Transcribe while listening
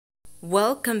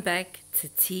Welcome back to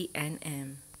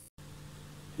TNM.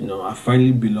 I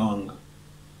finally belong.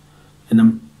 And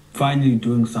I'm finally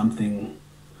doing something,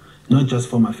 not just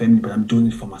for my family, but I'm doing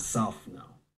it for myself now.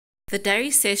 The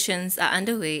diary sessions are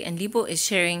underway and Libo is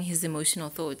sharing his emotional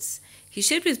thoughts. He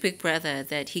shared with Big Brother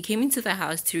that he came into the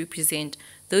house to represent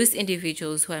those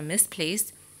individuals who are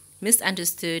misplaced,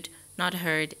 misunderstood, not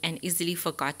heard, and easily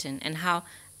forgotten, and how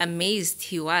amazed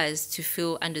he was to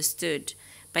feel understood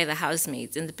by the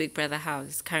housemates in the Big Brother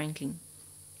house currently.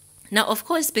 Now, of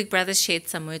course, Big Brother shared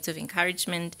some words of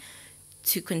encouragement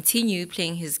to continue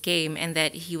playing his game and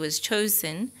that he was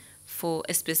chosen for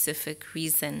a specific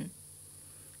reason.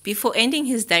 Before ending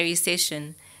his diary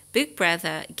session, Big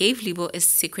Brother gave Libo a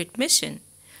secret mission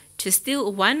to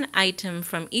steal one item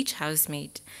from each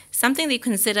housemate, something they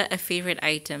consider a favorite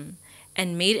item,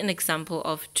 and made an example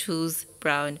of Tool's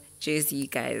brown jersey,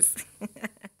 guys.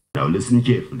 Now listen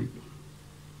carefully.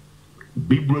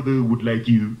 Big Brother would like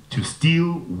you to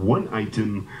steal one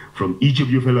item from each of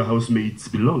your fellow housemates'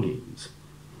 belongings.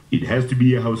 It has to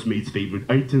be a housemate's favorite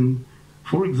item.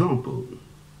 For example,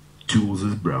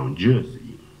 Tools' brown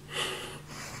jersey.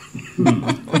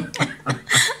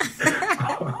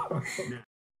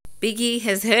 Biggie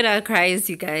has heard our cries,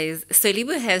 you guys. So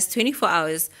Libo has 24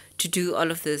 hours to do all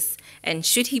of this. And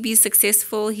should he be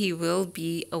successful, he will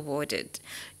be awarded.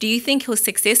 Do you think he'll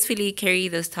successfully carry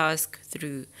this task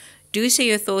through? Do share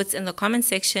your thoughts in the comment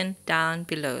section down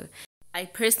below. I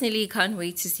personally can't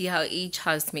wait to see how each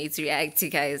housemate reacts, you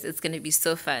guys. It's going to be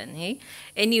so fun, hey?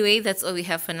 Anyway, that's all we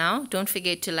have for now. Don't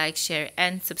forget to like, share,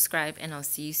 and subscribe, and I'll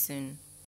see you soon.